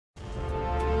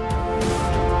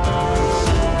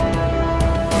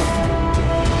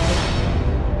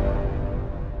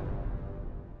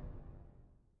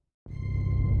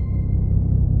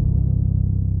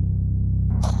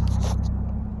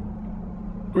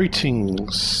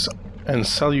Greetings and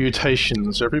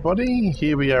salutations, everybody.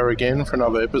 Here we are again for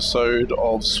another episode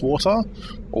of Swtor,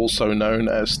 also known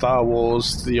as Star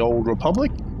Wars The Old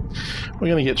Republic. We're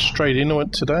going to get straight into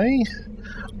it today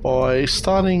by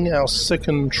starting our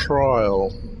second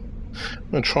trial.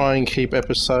 I'm going to try and keep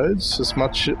episodes as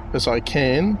much as I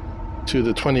can to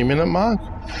the 20-minute mark,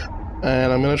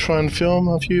 and I'm going to try and film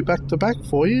a few back-to-back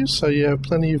for you, so you have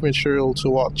plenty of material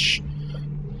to watch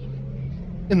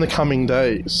in the coming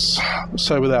days.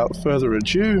 So without further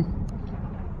ado,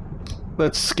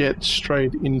 let's get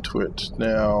straight into it.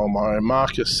 Now, my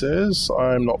marker says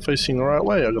I'm not facing the right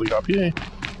way. I've got to go up here.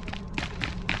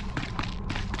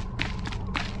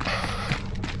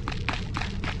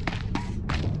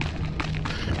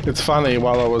 It's funny,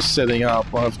 while I was setting up,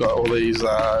 I've got all these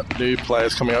new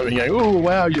players coming up and going, "Oh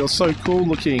wow, you're so cool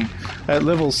looking at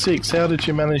level 6. How did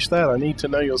you manage that? I need to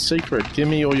know your secret. Give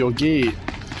me all your gear."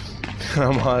 And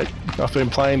I'm like, I've been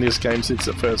playing this game since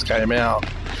it first came out.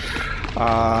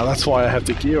 That's why I have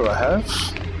the gear I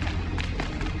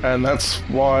have. And that's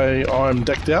why I'm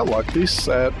decked out like this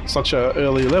at such an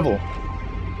early level.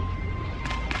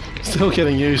 Still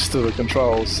getting used to the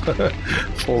controls.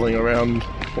 Falling around,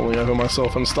 falling over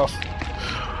myself and stuff.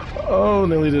 Oh,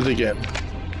 nearly did it again.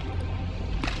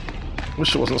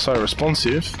 Wish it wasn't so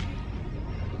responsive.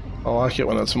 I like it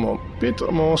when it's a bit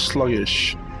more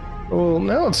sluggish. Well,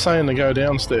 now it's saying to go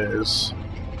downstairs.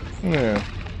 Yeah.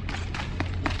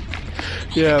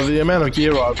 Yeah, the amount of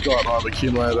gear I've got, I've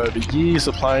accumulated over years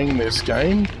of playing this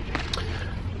game.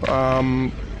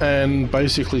 And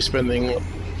basically spending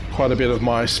quite a bit of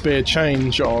my spare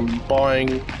change on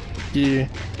buying gear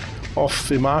off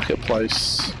the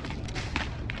marketplace.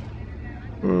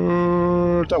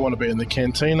 Don't want to be in the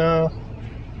cantina.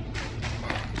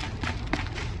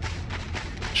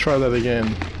 Try that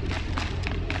again.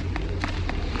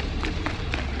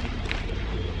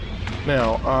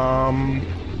 Now,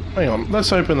 hang on,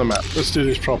 let's open the map. Let's do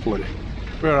this properly.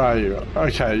 Where are you?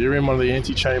 Okay, you're in one of the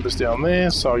antechambers down there,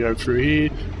 so I go through here,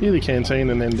 near the canteen,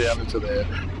 and then down into there.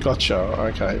 Gotcha,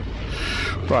 okay.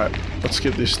 Right, let's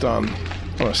get this done.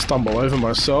 I'm going to stumble over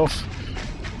myself.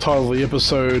 Title of the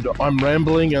episode, I'm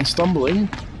Rambling and Stumbling.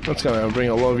 That's going to bring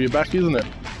a lot of you back, isn't it?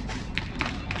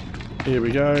 Here we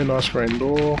go, nice green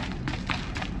door.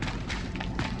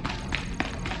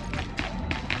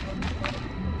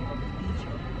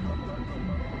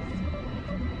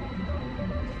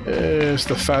 There's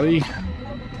the fatty.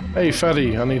 Hey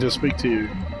fatty, I need to speak to you.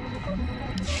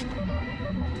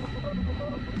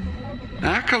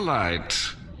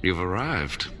 Acolyte, you've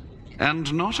arrived.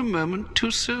 And not a moment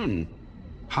too soon.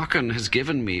 Hakan has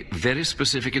given me very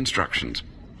specific instructions.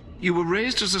 You were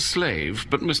raised as a slave,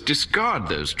 but must discard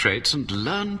those traits and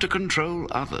learn to control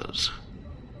others.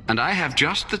 And I have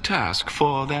just the task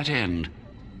for that end.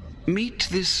 Meet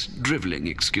this driveling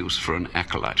excuse for an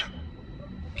acolyte.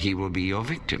 He will be your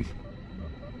victim.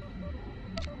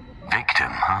 Victim,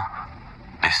 huh?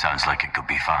 This sounds like it could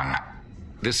be fun.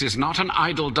 This is not an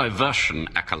idle diversion,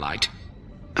 acolyte.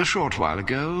 A short while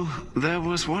ago, there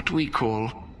was what we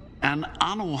call an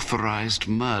unauthorized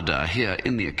murder here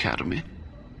in the academy.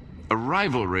 A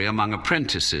rivalry among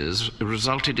apprentices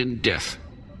resulted in death.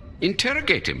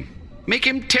 Interrogate him. Make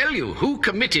him tell you who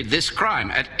committed this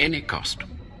crime at any cost.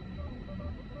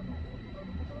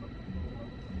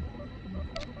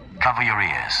 Cover your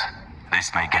ears.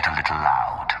 This may get a little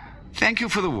loud. Thank you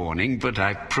for the warning, but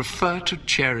I prefer to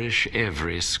cherish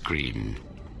every scream.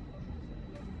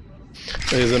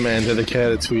 There's a man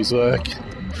dedicated to his work.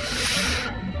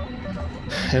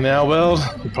 In our world,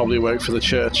 he'd probably work for the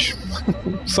church.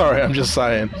 Sorry, I'm just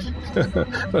saying. I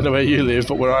don't know where you live,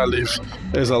 but where I live,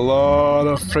 there's a lot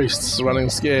of priests running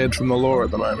scared from the law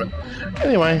at the moment.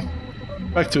 Anyway,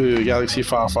 back to a galaxy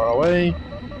far, far away.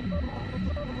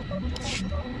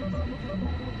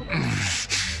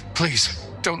 Please,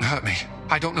 don't hurt me.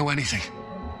 I don't know anything.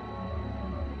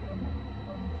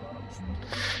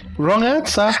 Wrong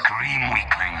answer. Scream,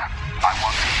 weakling. I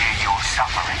want to hear your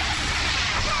suffering.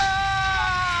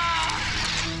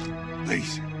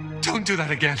 Please, don't do that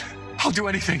again. I'll do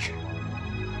anything.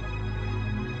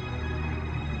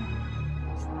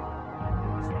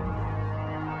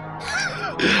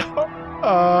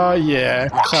 Yeah.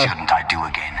 What shouldn't I do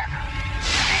again?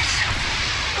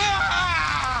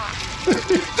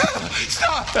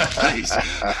 Stop! Please!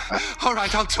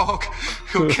 Alright, I'll talk.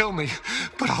 He'll kill me,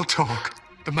 but I'll talk.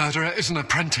 The murderer is an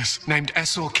apprentice named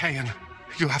S1E3.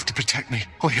 You have to protect me,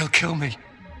 or he'll kill me.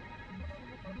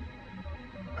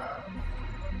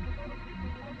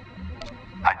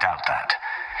 I doubt that.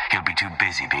 He'll be too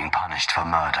busy being punished for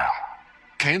murder.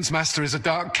 Kane's master is a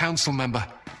Dark Council member.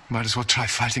 Might as well try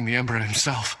fighting the Emperor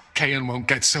himself. Kayan won't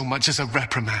get so much as a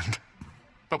reprimand.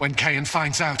 But when Kayan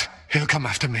finds out, he'll come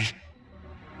after me.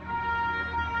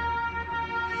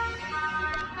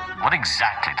 What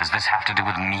exactly does this have to do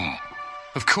with me?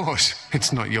 Of course,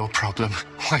 it's not your problem.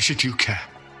 Why should you care?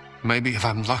 Maybe if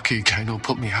I'm lucky, Kayan will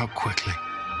put me out quickly.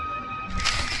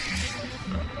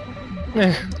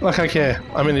 Like I care.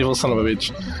 I'm an evil son of a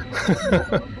bitch.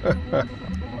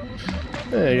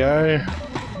 There you go.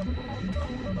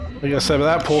 What are you gonna say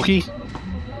about that, Porky?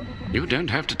 You don't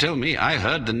have to tell me. I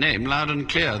heard the name loud and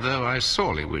clear, though I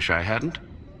sorely wish I hadn't.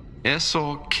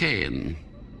 S1E3.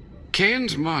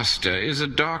 Kayan's master is a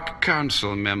Dark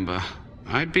Council member.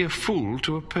 I'd be a fool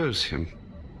to oppose him.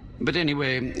 But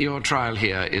anyway, your trial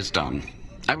here is done.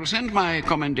 I will send my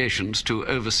commendations to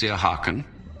Overseer Harken.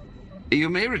 You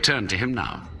may return to him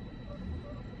now.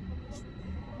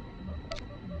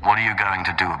 What are you going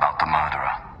to do about the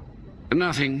murderer?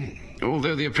 Nothing,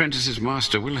 although the apprentice's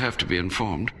master will have to be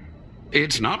informed.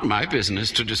 It's not my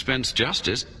business to dispense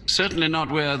justice, certainly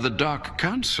not where the Dark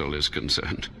Council is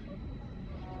concerned.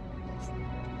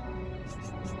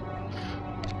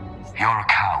 You're a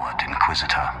coward,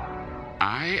 Inquisitor.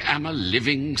 I am a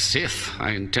living Sith.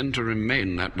 I intend to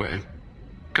remain that way.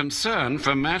 Concern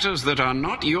for matters that are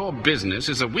not your business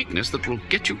is a weakness that will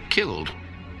get you killed.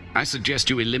 I suggest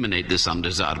you eliminate this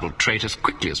undesirable trait as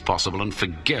quickly as possible and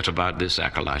forget about this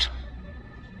acolyte.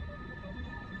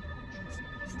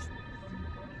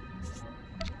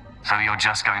 So you're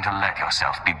just going to let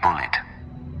yourself be bullied?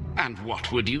 And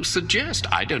what would you suggest?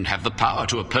 I don't have the power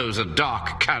to oppose a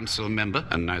Dark Council member,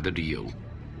 and neither do you.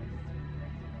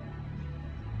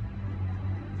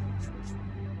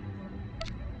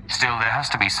 Still, there has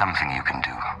to be something you can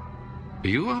do.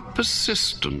 You are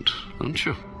persistent, aren't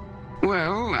you?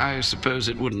 Well, I suppose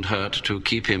it wouldn't hurt to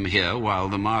keep him here while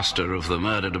the master of the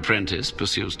murdered apprentice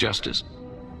pursues justice.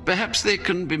 Perhaps they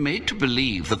can be made to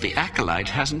believe that the acolyte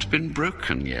hasn't been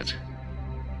broken yet.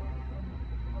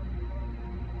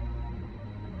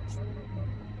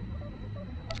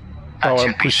 I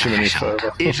won't push him any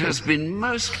further. It has been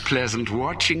most pleasant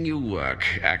watching you work,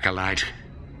 acolyte.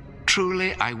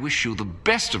 Truly, I wish you the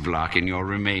best of luck in your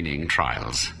remaining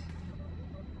trials.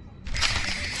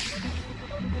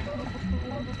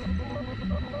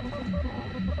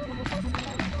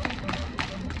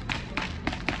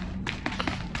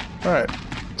 Alright,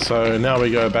 so now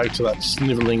we go back to that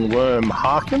snivelling worm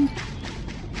Harken.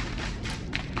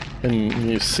 And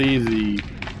you see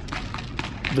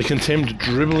the contempt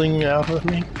dribbling out of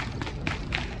me.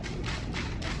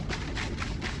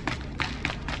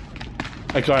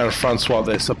 That guy in front's what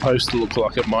they're supposed to look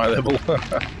like at my level.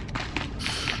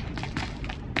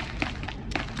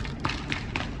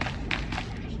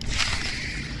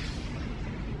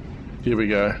 Here we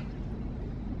go.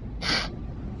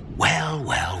 Well,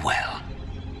 well, well.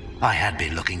 I had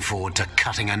been looking forward to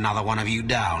cutting another one of you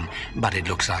down, but it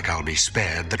looks like I'll be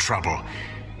spared the trouble.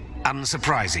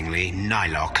 Unsurprisingly,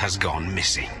 Nylock has gone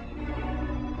missing.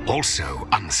 Also,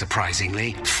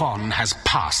 unsurprisingly, Fon has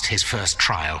passed his first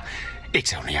trial.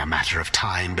 It's only a matter of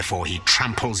time before he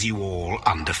tramples you all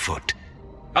underfoot.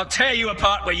 I'll tear you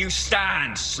apart where you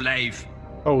stand, slave.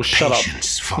 Oh, shut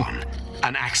Patience, Fon.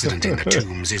 An accident in the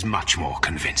tombs is much more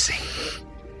convincing.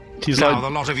 He's Now like the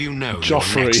lot of you know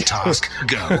Joffrey. your next task.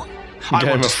 Go. I Game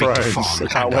want to of speak to Thrones. Fon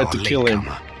I can't and wait our to kill him.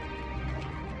 latecomer.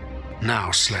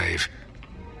 Now, slave.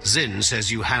 Zin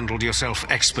says you handled yourself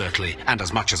expertly, and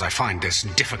as much as I find this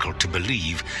difficult to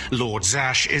believe, Lord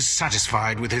Zash is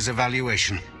satisfied with his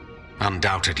evaluation.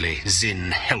 Undoubtedly, Zin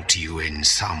helped you in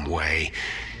some way,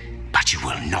 but you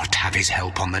will not have his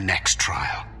help on the next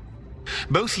trial.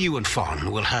 Both you and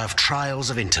Fon will have trials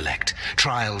of intellect,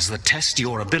 trials that test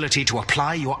your ability to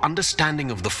apply your understanding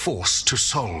of the Force to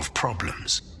solve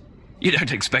problems. You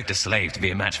don't expect a slave to be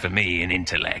a match for me in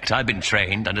intellect. I've been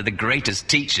trained under the greatest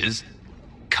teachers.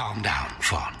 Calm down,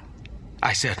 Fon.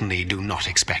 I certainly do not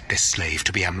expect this slave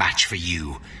to be a match for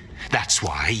you. That's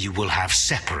why you will have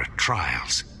separate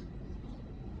trials.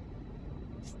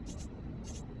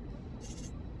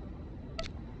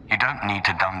 You don't need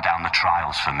to dumb down the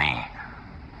trials for me.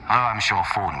 Though I'm sure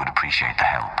Fawn would appreciate the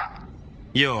help.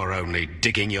 You're only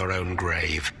digging your own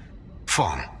grave.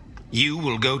 Fon, you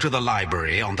will go to the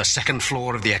library on the second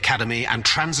floor of the Academy and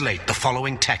translate the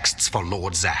following texts for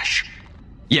Lord Zash.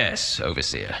 Yes,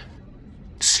 Overseer.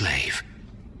 Slave,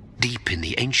 deep in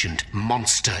the ancient,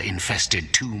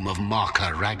 monster-infested tomb of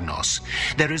Marka Ragnos,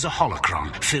 there is a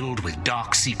holocron filled with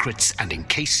dark secrets and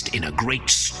encased in a great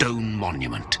stone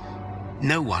monument.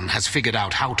 No one has figured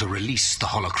out how to release the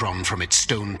holocron from its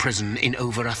stone prison in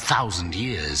over 1,000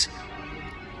 years.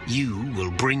 You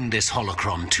will bring this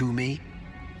holocron to me,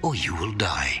 or you will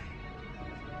die.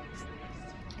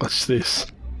 What's this?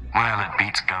 Well, it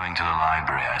beats going to the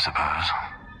library, I suppose.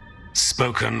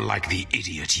 Spoken like the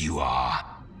idiot you are.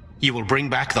 You will bring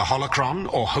back the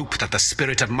holocron, or hope that the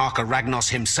spirit of Marker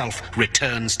Ragnos himself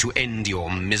returns to end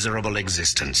your miserable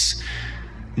existence.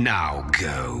 Now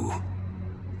go.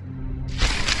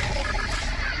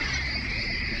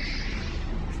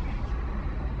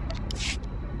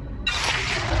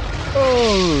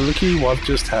 Oh, looky what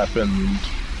just happened.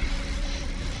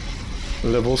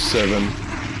 Level 7.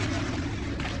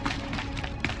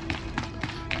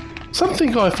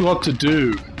 Something I forgot to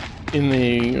do in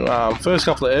the first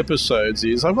couple of episodes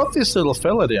is I've got this little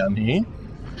fella down here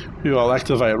who I'll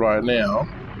activate right now.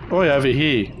 Oh, yeah, over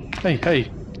here. Hey,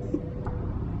 hey.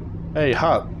 Hey,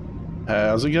 Hut.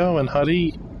 How's it going,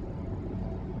 Hutty?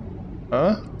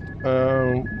 Huh?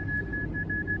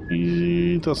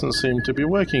 He doesn't seem to be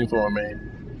working for me.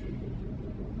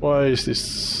 Why is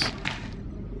this?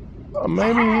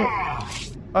 Maybe...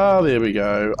 Ah, there we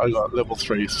go. I got level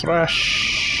 3 Thrash.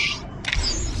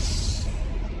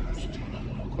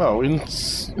 Oh,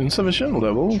 insufficient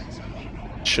level.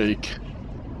 Cheek.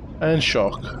 And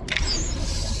Shock.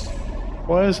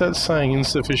 Why is that saying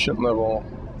insufficient level?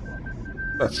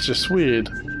 That's just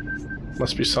weird.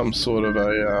 Must be some sort of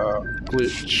a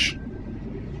glitch.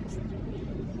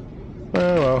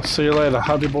 Oh well, see you later,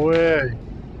 Hubby boy.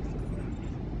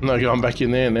 No, going back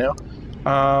in there now.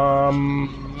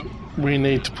 We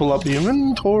need to pull up the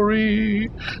inventory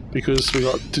because we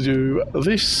got to do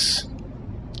this.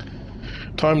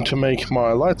 Time to make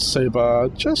my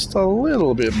lightsaber just a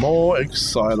little bit more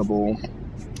excitable.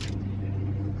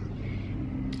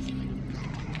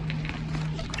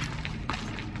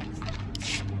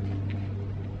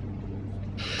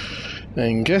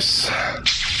 And guess...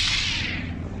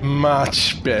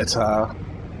 much better.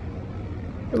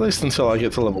 At least until I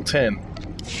get to level 10.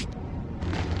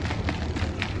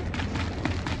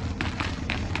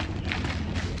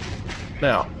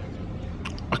 Now,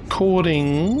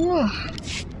 according...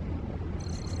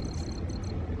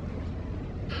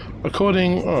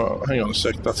 oh, hang on a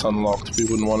sec, that's unlocked. We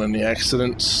wouldn't want any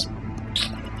accidents.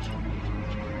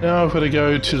 Now I've got to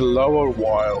go to the lower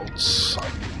wilds.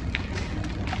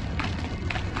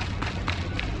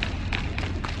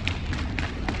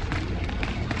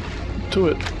 To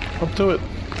it. Up to it.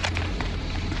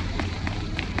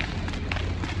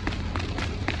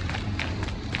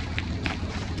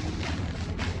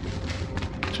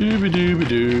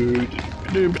 Dooby-dooby-doo.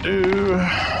 Dooby-doo.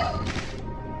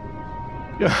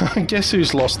 Yeah, guess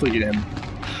who's lost again?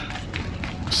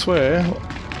 I swear,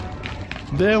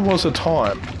 there was a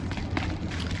time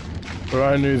where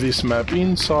I knew this map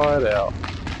inside out.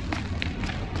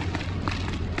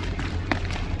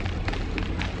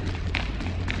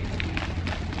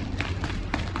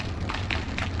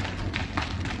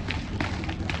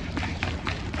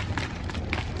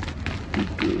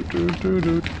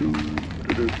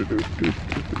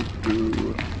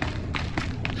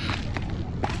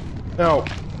 Now,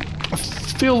 I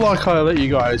feel like I let you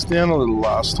guys down a little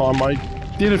last time. I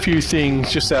did a few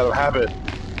things just out of habit,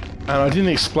 and I didn't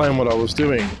explain what I was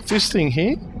doing. This thing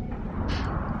here,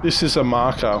 this is a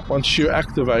marker. Once you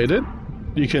activate it,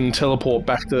 you can teleport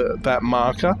back to that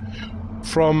marker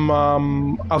from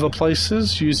other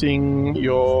places using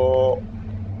your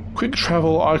quick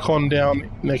travel icon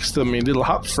down next to me, little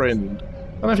hut friend. I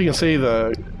don't know if you can see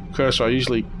the cursor. I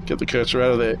usually get the cursor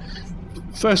out of there.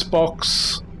 First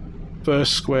box,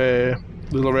 first square,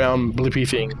 little round blippy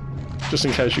thing, just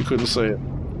in case you couldn't see it.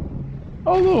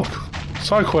 Oh look,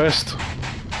 side quest.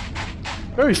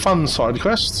 Very fun side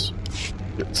quest.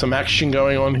 Get some action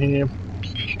going on here.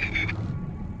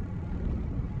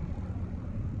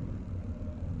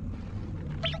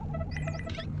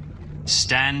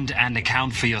 Stand and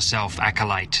account for yourself,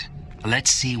 Acolyte.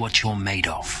 Let's see what you're made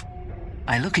of.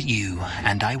 I look at you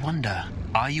and I wonder,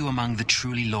 are you among the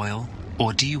truly loyal,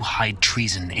 or do you hide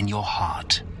treason in your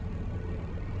heart?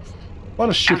 What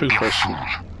a stupid question.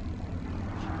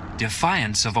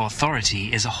 Defiance of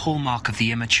authority is a hallmark of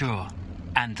the immature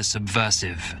and the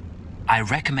subversive. I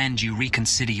recommend you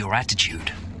reconsider your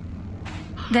attitude.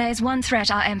 There is one threat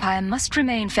our Empire must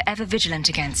remain forever vigilant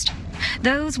against.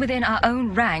 Those within our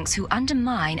own ranks who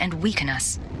undermine and weaken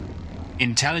us.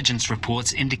 Intelligence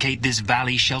reports indicate this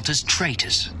valley shelters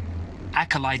traitors.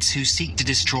 Acolytes who seek to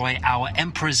destroy our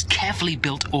Emperor's carefully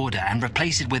built order and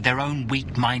replace it with their own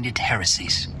weak-minded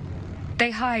heresies.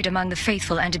 They hide among the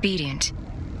faithful and obedient.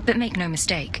 But make no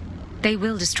mistake, they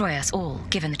will destroy us all,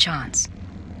 given the chance.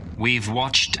 We've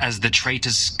watched as the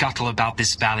traitors scuttle about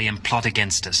this valley and plot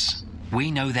against us. We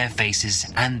know their faces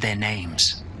and their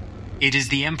names. It is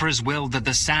the Emperor's will that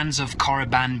the sands of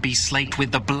Korriban be slaked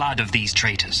with the blood of these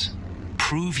traitors.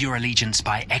 prove your allegiance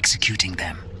by executing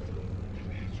them.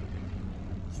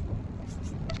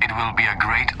 It will be a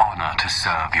great honor to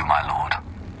serve you, my lord.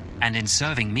 And in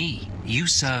serving me, you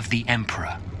serve the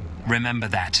Emperor. Remember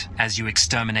that as you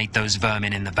exterminate those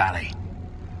vermin in the valley.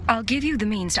 I'll give you the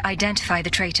means to identify the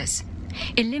traitors.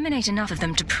 Eliminate enough of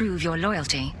them to prove your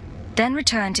loyalty. Then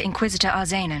return to Inquisitor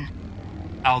Arzanan.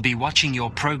 I'll be watching your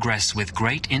progress with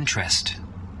great interest.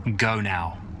 Go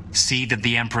now. See that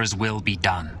the Emperor's will be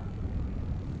done.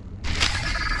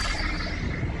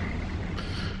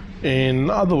 In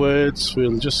other words,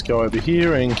 we'll just go over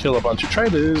here and kill a bunch of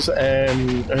traitors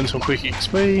and earn some quick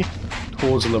XP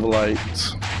towards level 8.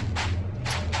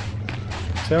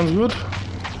 Sounds good?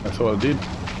 I thought it did.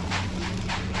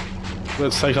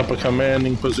 Let's take up a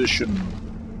commanding position.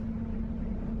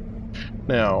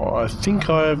 Now, I think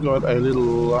I've got a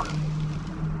little...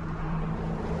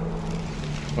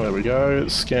 there we go.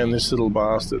 Let's scan this little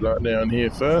bastard right down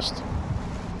here first.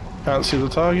 Can't see the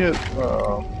target.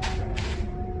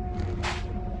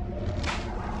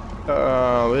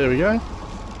 There we go.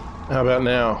 How about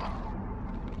now?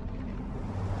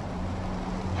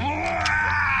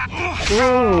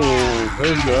 Whoa!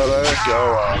 Who's got a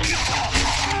goer?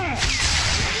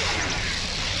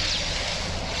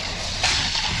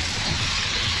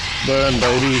 Burn,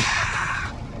 baby.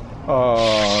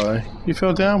 Oh, he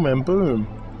fell down, man. Boom.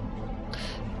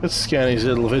 Let's scan his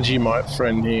little Vegemite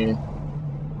friend here.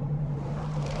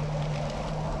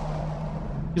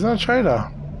 He's not a traitor.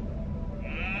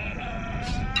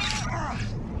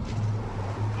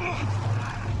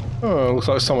 Oh, looks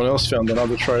like someone else found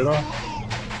another traitor.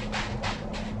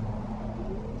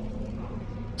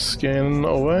 Scan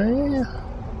away.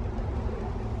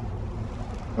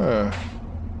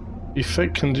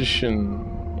 Effect condition.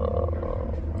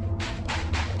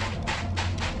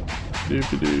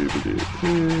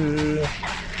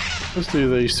 Let's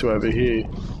do these two over here.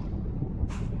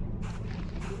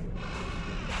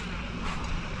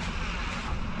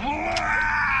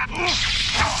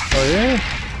 Oh yeah?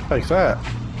 Take that.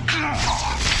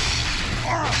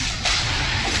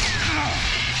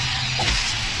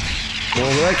 Well,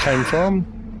 where that came from.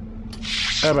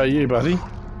 How about you, buddy?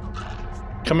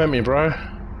 Come at me, bro.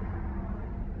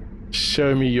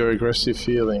 Show me your aggressive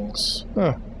feelings.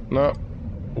 Oh, no.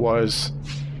 Wise.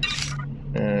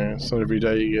 Yeah, it's not every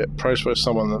day you get praised by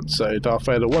someone that's a Darth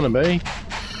Vader wannabe.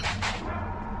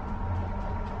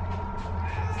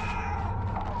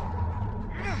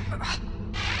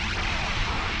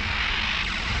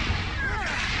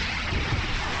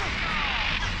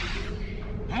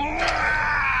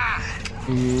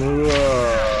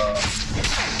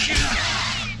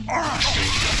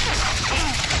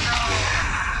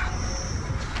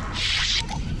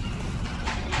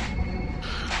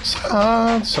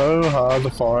 So hard to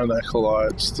find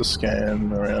acolytes to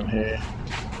scan around here.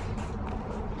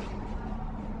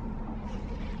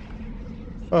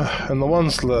 And the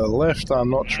ones to the left are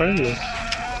not traitors.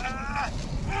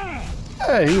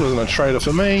 Hey, he wasn't a traitor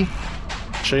for me.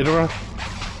 Cheaterer.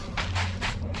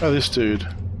 Oh, this dude.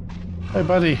 Hey,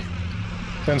 buddy.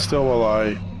 Stand still while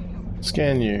I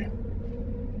scan you.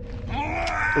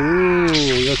 Ooh,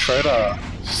 you're a traitor.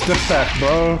 Step back,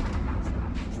 bro.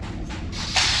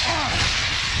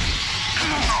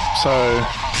 So,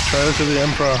 traitor to the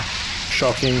Emperor.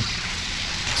 Shocking.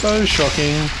 So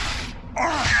shocking.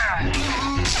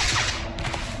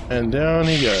 And down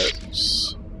he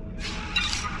goes.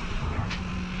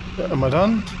 Am I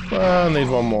done? I need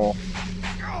one more.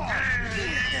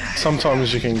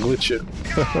 Sometimes you can glitch it.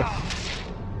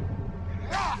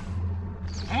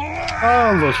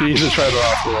 Oh look, he's a traitor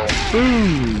after all.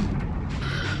 Boom!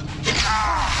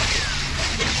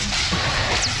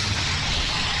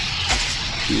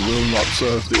 You will not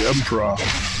serve the Emperor.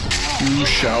 You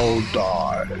shall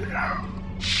die.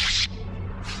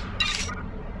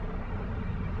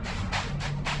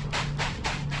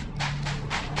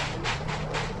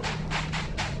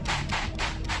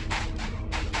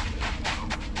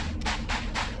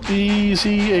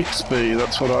 Easy XP,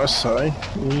 that's what I say.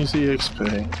 Easy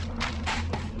XP.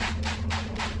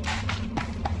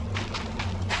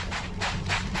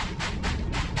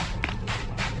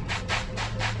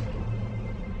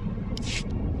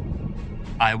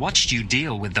 I watched you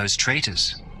deal with those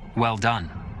traitors. Well done.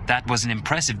 That was an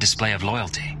impressive display of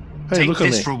loyalty. Hey, Take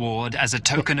this reward as a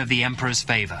token of the Emperor's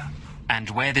favor, and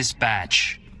wear this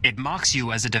badge. It marks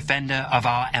you as a defender of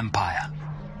our empire.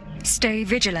 Stay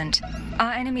vigilant.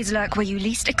 Our enemies lurk where you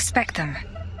least expect them.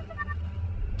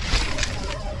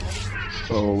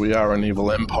 Oh, we are an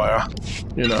evil empire.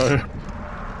 You know.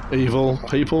 Evil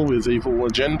people with evil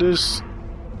agendas.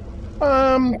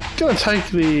 Gonna take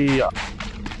the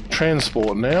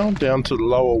transport now down to the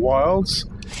lower wilds,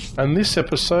 and this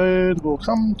episode will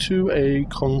come to a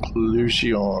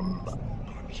conclusion.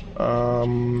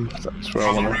 That's where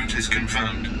I want to. Route is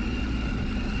confirmed.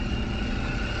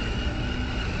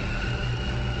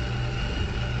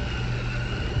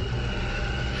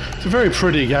 It's a very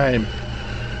pretty game.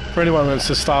 For anyone that's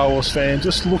a Star Wars fan,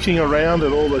 just looking around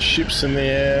at all the ships in the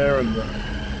air and the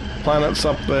planets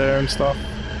up there and stuff.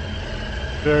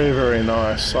 Very, very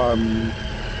nice. I'm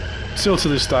still to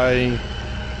this day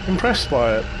impressed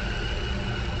by it.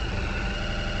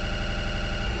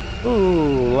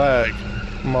 Ooh, lag.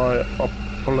 My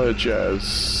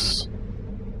apologies.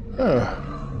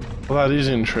 Oh, well, that is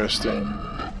interesting.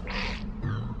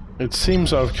 It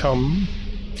seems I've come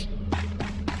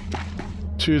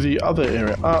to the other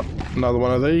area. Ah, another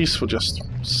one of these. We'll just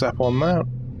sap on that.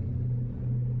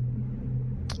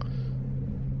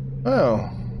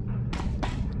 Well,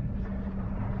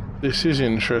 this is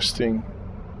interesting.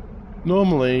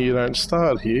 Normally you don't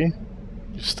start here,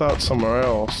 you start somewhere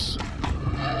else.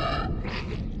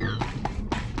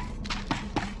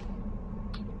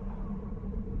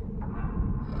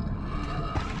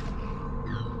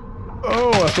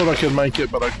 Oh, I thought I could make it,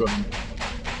 but I couldn't.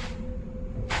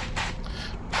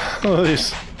 Oh,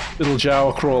 this little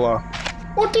Jawa crawler.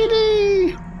 What did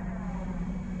he?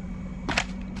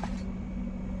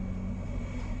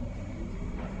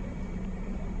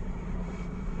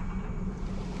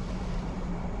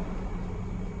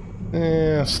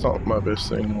 Yeah, it's not my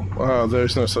best angle.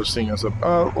 There's no such thing as a...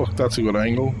 Oh, look, that's a good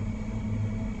angle.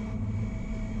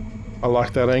 I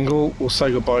like that angle. We'll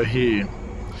say goodbye here,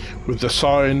 with the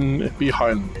sign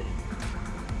behind me.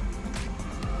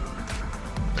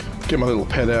 Get my little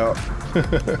pet out.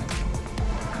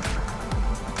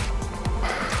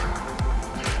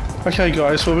 Okay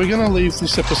guys, well we're going to leave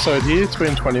this episode here. It's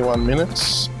been 21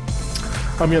 minutes.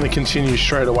 I'm going to continue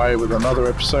straight away with another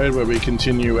episode where we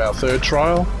continue our third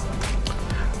trial.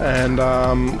 And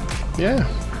yeah,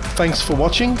 thanks for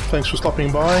watching, thanks for stopping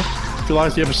by. If you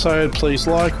liked the episode, please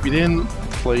like. If you didn't,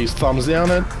 please thumbs down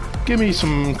it. Give me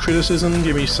some criticism,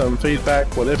 give me some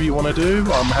feedback, whatever you want to do.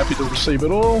 I'm happy to receive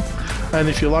it all. And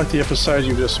if you like the episode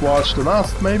you've just watched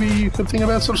enough, maybe you could think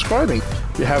about subscribing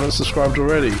if you haven't subscribed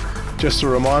already. Just a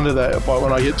reminder that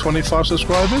when I get 25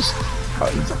 subscribers,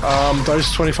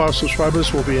 those 25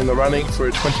 subscribers will be in the running for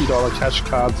a $20 cash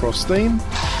card for Steam.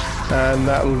 And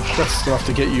that's enough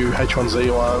to get you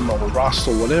H1Z1 or Rust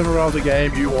or whatever other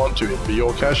game you want to. For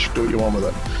your cash, do what you want with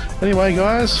it. Anyway,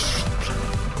 guys,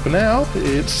 for now,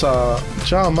 it's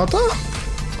Jamata.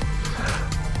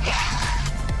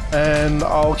 And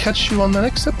I'll catch you on the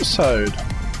next episode.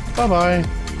 Bye-bye.